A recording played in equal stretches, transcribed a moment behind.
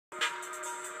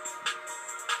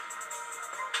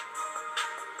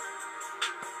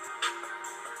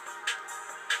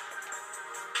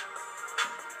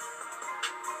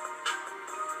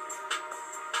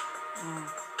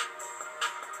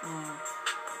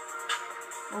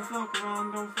Don't fuck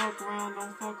around, don't fuck around,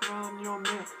 don't fuck around your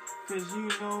man. Cause you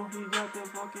know he got the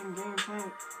fucking game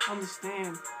plan.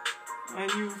 Understand, when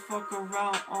you fuck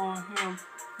around on him,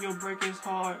 you'll break his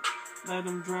heart. Let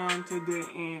him drown to the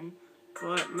end.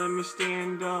 But let me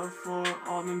stand up for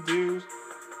all them dudes.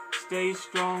 Stay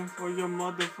strong for your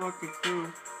motherfucking crew.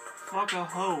 Fuck a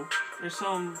hoe. There's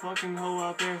some fucking hoe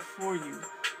out there for you.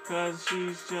 Cause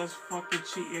she's just fucking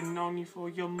cheating on you for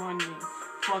your money.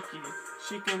 Fuck it.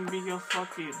 She can be a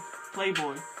fucking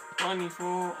playboy. Funny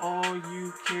for all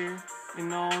you care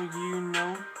and all you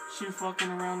know. She fucking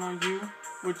around on you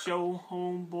with your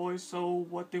homeboy. So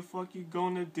what the fuck you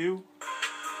gonna do?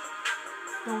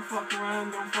 Don't fuck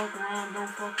around, don't fuck around, don't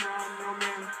fuck around your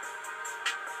man.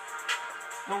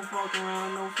 Don't fuck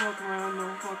around, don't fuck around,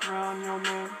 don't fuck around your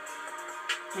man.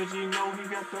 Cause you know he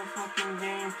got the fucking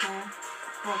game plan.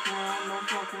 Fuck around, don't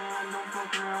fuck around, don't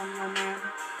fuck around your man.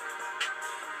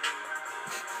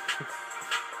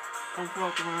 Don't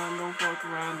fuck around, don't fuck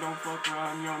around, don't fuck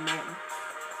around your man.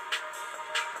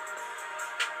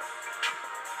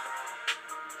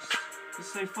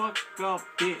 Just say fuck up,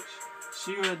 bitch.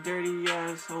 She a dirty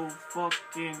asshole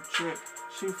fucking trick.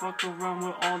 She fuck around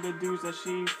with all the dudes that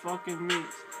she fucking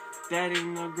meets. That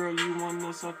ain't a girl you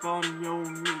wanna suck on your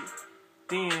meat.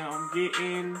 Damn, get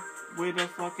in with a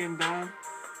fucking dime.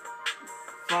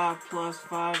 5 +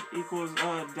 5 =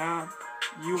 a dime.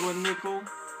 You a nickel,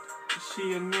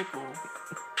 she a nickel.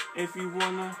 If you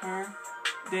wanna her,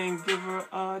 then give her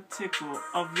a tickle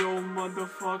of your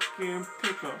motherfucking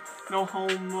picker. No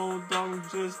homo, dog, I'm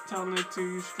just telling it to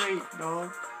you straight,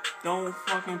 dog. Don't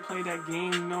fucking play that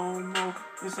game no more.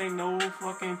 This ain't no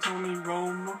fucking Tony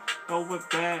Romo. Go with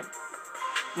that.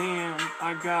 Damn,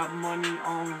 I got money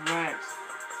on racks.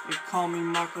 They call me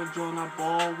Michael Jordan, I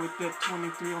ball with the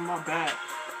 23 on my back.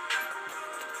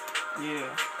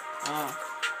 Yeah,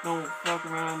 don't fuck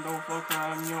around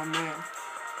your man.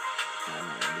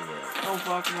 Don't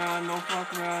fuck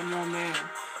around your man.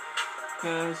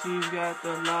 Cause he's got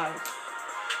the life.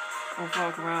 Don't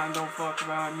fuck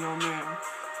around your man.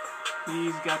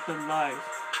 He's got the life.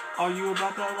 Are you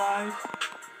about that life?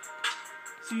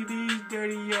 See these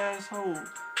dirty assholes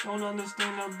don't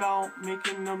understand about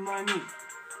making the money.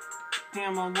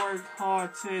 Damn, I worked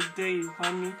hard today,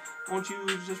 honey. Won't you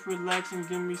just relax and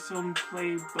give me some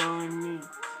play, bunny?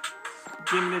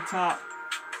 Give me the top.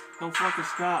 Don't fucking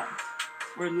stop.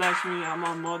 Relax me out my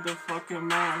motherfucking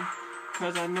mind.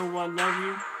 Cause I know I love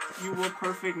you. You a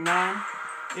perfect 9.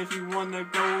 If you wanna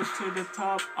go to the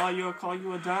top, I'll call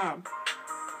you a dime.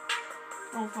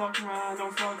 Don't fuck around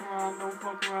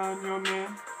your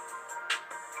man.